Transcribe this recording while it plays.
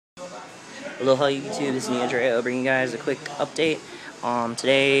Aloha YouTube, this is Yugioh bringing you guys a quick update.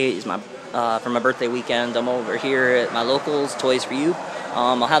 Today is for my birthday weekend. I'm over here at my locals, Toys for You.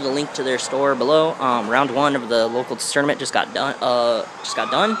 I'll have the link to their store below. Round one of the locals tournament just got done. I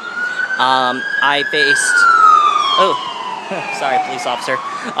faced. Oh, sorry, police officer.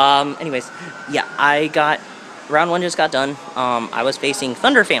 Anyways, yeah, round one just got done. I was facing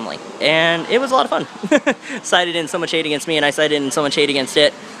Thunder Family, and it was a lot of fun. Sided in so much hate against me, and I sided in so much hate against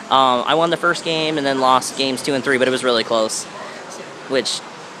it. I won the first game and then lost games 2 and 3, but it was really close. Which,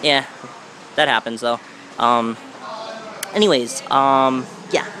 yeah, that happens though. Yeah,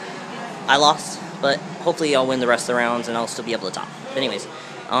 I lost, but hopefully I'll win the rest of the rounds and I'll still be able to top. Anyways,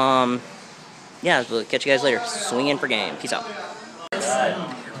 yeah, we'll catch you guys later. Swing in for game. Peace out.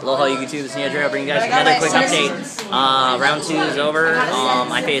 Aloha YouTube, this is Yugioh bringing you guys another quick update. Round 2 is over.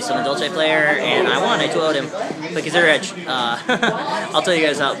 I faced an Dolce player and I won. I 2-0'd him. Like, is there edge? I'll tell you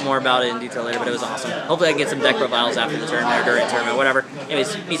guys more about it in detail later, but it was awesome. Hopefully I can get some deck profiles after the tournament or during the tournament, whatever.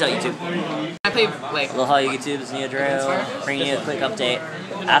 Anyways, peace out YouTube. I played like Aloha YouTube, this is Yugioh bringing you a quick update.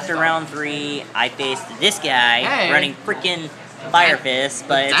 After round 3, I faced this guy running freaking Fire Fist,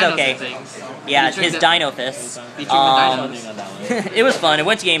 but it's okay. Yeah, his Dino Fist. It was fun. It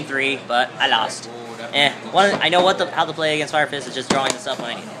went to game 3, but I lost. I know how to play against Fire Fist is just drawing the stuff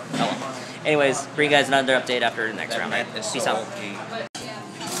when I need it. Oh well. Anyways, bring you guys another update after the next round. Peace out.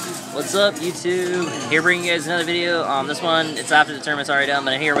 What's up, YouTube? Here bringing you guys another video. This one, it's after the tournament's already done,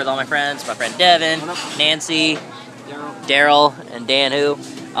 but I'm here with all my friends. My friend Devin, Nancy, Daryl, and Dan who.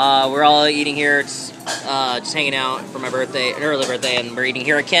 We're all eating here. It's just hanging out for my birthday, an early birthday, and we're eating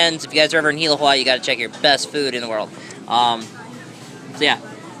here at Ken's. If you guys are ever in Hilo, Hawaii, you gotta check your best food in the world. So yeah,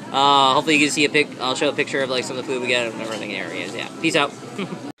 hopefully you can see I'll show a picture of like some of the food we get and everything in areas. Yeah, peace out.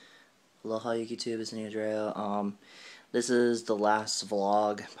 Aloha YouTube, it's Yugioh. This is the last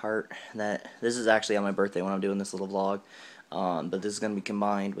vlog part. This is actually on my birthday when I'm doing this little vlog. But this is gonna be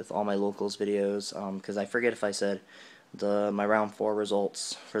combined with all my locals videos. Because I forget if I said my round 4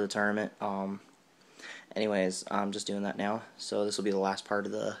 results for the tournament. Anyways, I'm just doing that now. So this will be the last part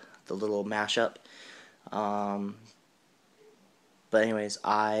of the little mashup. But anyways,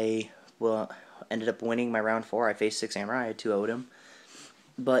 I ended up winning my round 4. I faced 6 Samurai. I 2-0'd him.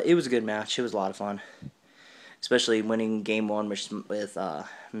 But it was a good match. It was a lot of fun. Especially winning game 1 with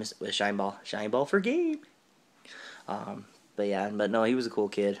Shine Ball for game. But yeah, no, he was a cool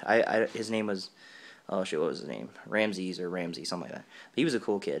kid. His name was, oh shit, what was his name? Ramsey, something like that. But he was a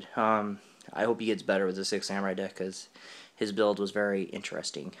cool kid. I hope he gets better with the 6 Samurai deck because his build was very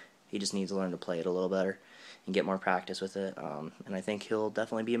interesting. He just needs to learn to play it a little better and get more practice with it. And I think he'll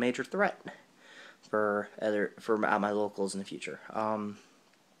definitely be a major threat for my locals in the future.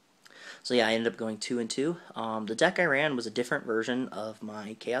 So yeah, I ended up going 2 and 2. The deck I ran was a different version of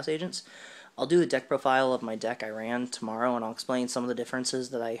my Chaos Agents. I'll do a deck profile of my deck I ran tomorrow, and I'll explain some of the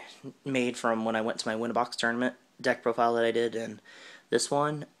differences that I made from when I went to my Win-A-Box tournament deck profile that I did and this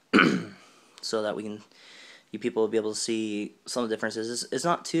one, so that you people will be able to see some of the differences. It's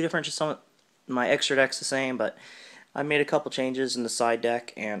not too different, just my extra deck's the same, but I made a couple changes in the side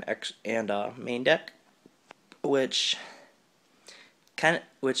deck and main deck, my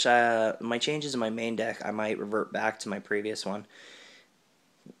changes in my main deck, I might revert back to my previous one.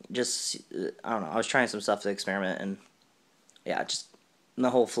 Just, I don't know, I was trying some stuff to experiment, and yeah, just the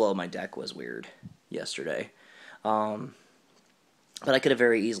whole flow of my deck was weird yesterday. But I could have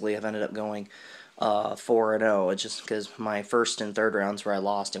very easily have ended up going 4-0. It's just because my first and third rounds where I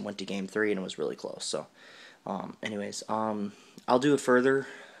lost and went to game 3 and it was really close. So, anyways, I'll do a further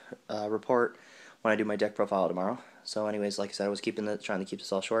report when I do my deck profile tomorrow. So, anyways, like I said, I was trying to keep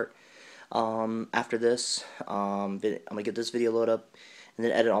this all short. After this, I'm gonna get this video loaded up and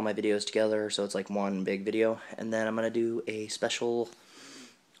then edit all my videos together so it's like one big video. And then I'm gonna do a special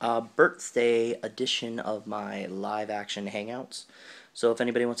birthday edition of my live action hangouts. So if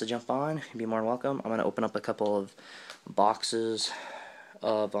anybody wants to jump on, you'd be more than welcome. I'm going to open up a couple of boxes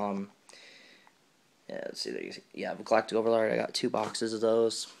of yeah, let's see, yeah, Galactic Overlord. I got 2 boxes of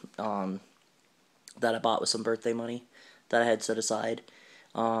those that I bought with some birthday money that I had set aside.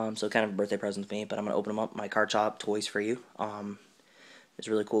 So kind of a birthday present to me, but I'm going to open them up. My card shop, Toys for You. It's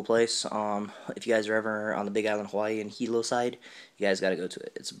a really cool place. If you guys are ever on the Big Island, Hawaii, and Hilo side, you guys got to go to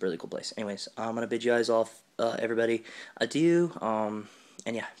it. It's a really cool place. Anyways, I'm going to bid you guys off, everybody, adieu, and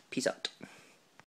yeah, peace out.